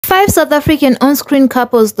5 South African on-screen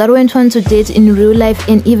couples that went on to date in real life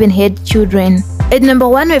and even had children. At number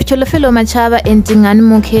 1 we have tsholofelo Matshaba and Dingaan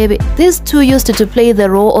Mokebe. These two used to play the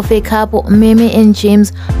role of a couple, Meme and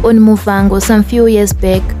James, on Muvhango some few years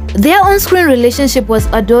back. Their on-screen relationship was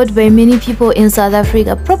adored by many people in South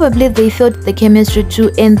Africa. Probably they felt the chemistry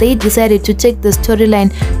too, and they decided to take the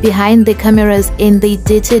storyline behind the cameras and they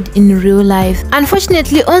dated in real life.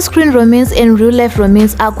 Unfortunately, on-screen romance and real-life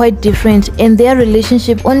romance are quite different, and their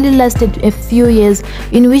relationship only lasted a few years,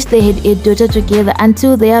 in which they had a daughter together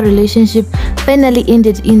until their relationship finally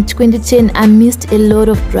ended in 2010 amidst a lot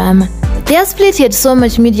of drama. Their split had so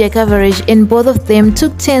much media coverage, and both of them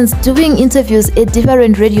took turns doing interviews at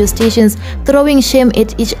different radio stations, throwing shame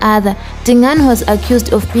at each other. Dingaan was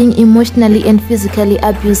accused of being emotionally and physically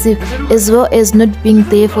abusive, as well as not being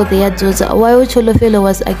there for their daughter, while tsholofelo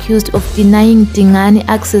was accused of denying Dingaan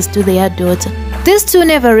access to their daughter. These two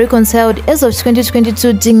never reconciled. As of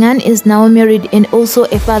 2022, Dingaan is now married and also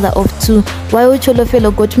a father of 2, while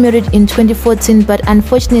tsholofelo got married in 2014, but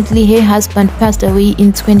unfortunately her husband passed away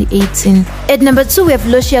in 2018. At number 2 we have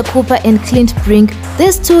Lorcia and Clint Brink.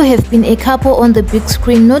 These two have been a couple on the big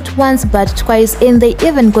screen not once but twice, and they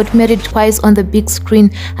even got married twice on the big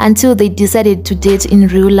screen until they decided to date in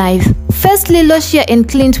real life. Firstly, Lorcia and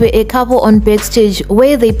Clint were a couple on Backstage,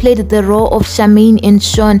 where they played the role of Charmaine and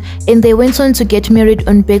Sean, and they went on to get married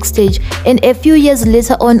on Backstage, and a few years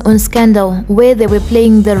later on Scandal, where they were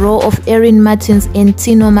playing the role of Erin Martins and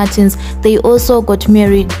Tino Martins, they also got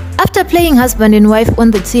married. After playing husband and wife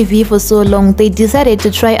on the TV for so long, they decided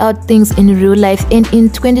to try out things in real life, and in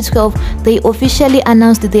 2012 they officially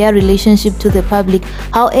announced their relationship to the public.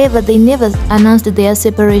 However, they never announced their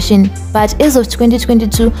separation, but as of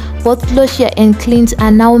 2022 both Lorcia and Clint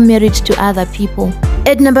are now married to other people.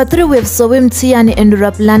 At number 3 we have Mthiyane and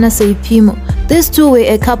Rapulana Seiphemo. These two were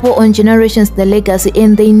a couple on Generations The Legacy,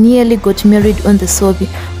 and they nearly got married on the soapie,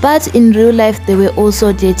 but in real life they were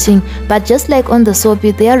also dating. But just like on the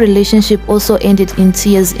soapie, their relationship also ended in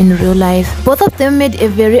tears in real life. Both of them made a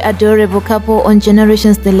very adorable couple on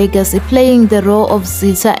Generations The Legacy, playing the role of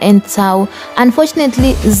Zitha and Tao.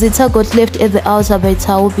 Unfortunately, Zitha got left at the altar by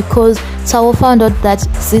Tao because Tao found out that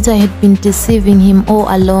Zitha had been deceiving him all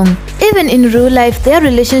along. Even in real life, their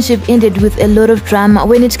relationship ended with a lot of drama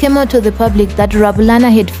when it came out to the public that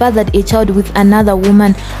Rapulana had fathered a child with another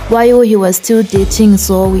woman while he was still dating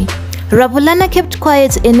Zoe. Rapulana kept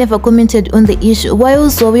quiet and never commented on the issue, while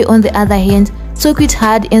Zoe on the other hand took it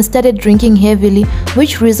hard and started drinking heavily,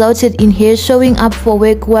 which resulted in her showing up for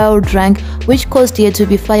work while drunk, which caused her to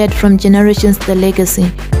be fired from Generations The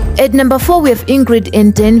Legacy. At number 4 we have Ingrid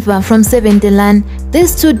and Denver from Laan.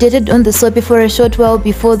 These two dated on the soapie for a short while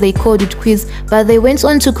before they called it quits, but they went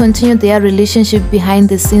on to continue their relationship behind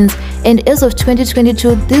the scenes, and as of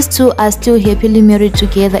 2022 these two are still happily married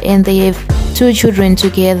together and they have 2 children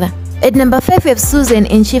together. At number 5 we have Susan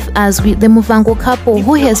and Chief Azwi, the Muvhango couple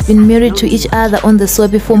who has been married to each other on the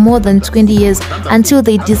soapie for more than 20 years until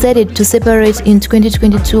they decided to separate in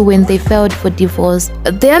 2022 when they filed for divorce.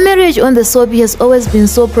 Their marriage on the soapie has always been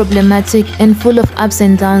so problematic and full of ups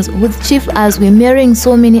and downs, with Chief Azwi marrying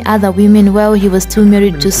so many other women while he was still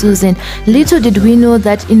married to Susan. Little did we know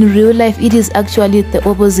that in real life it is actually the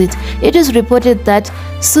opposite. It is reported that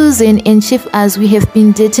Susan and Chief Azwi have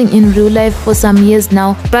been dating in real life for some years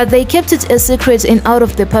now, but they kept it a secret and out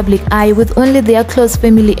of the public eye, with only their close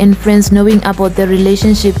family and friends knowing about the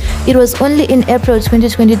relationship. It was only in April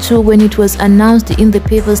 2022 when it was announced in the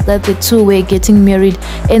papers that the two were getting married,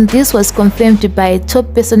 and this was confirmed by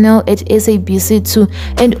top personnel at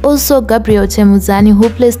SABC2, and also Gabriel Temudzani, who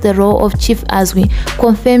plays the role of Chief Azwi,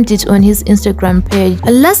 confirmed it on his Instagram page.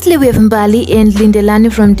 Lastly, we have Mbali and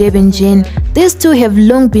Lindelani from Durban. These two have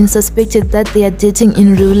long been suspected that they are dating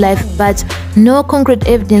in real life, but no concrete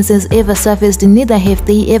evidence has ever surfaced, neither have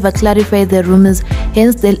they ever clarified the rumors,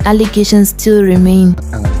 hence the allegations still remain.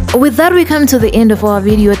 With that, we come to the end of our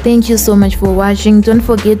video. Thank you so much for watching. Don't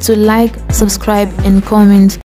forget to like, subscribe and comment.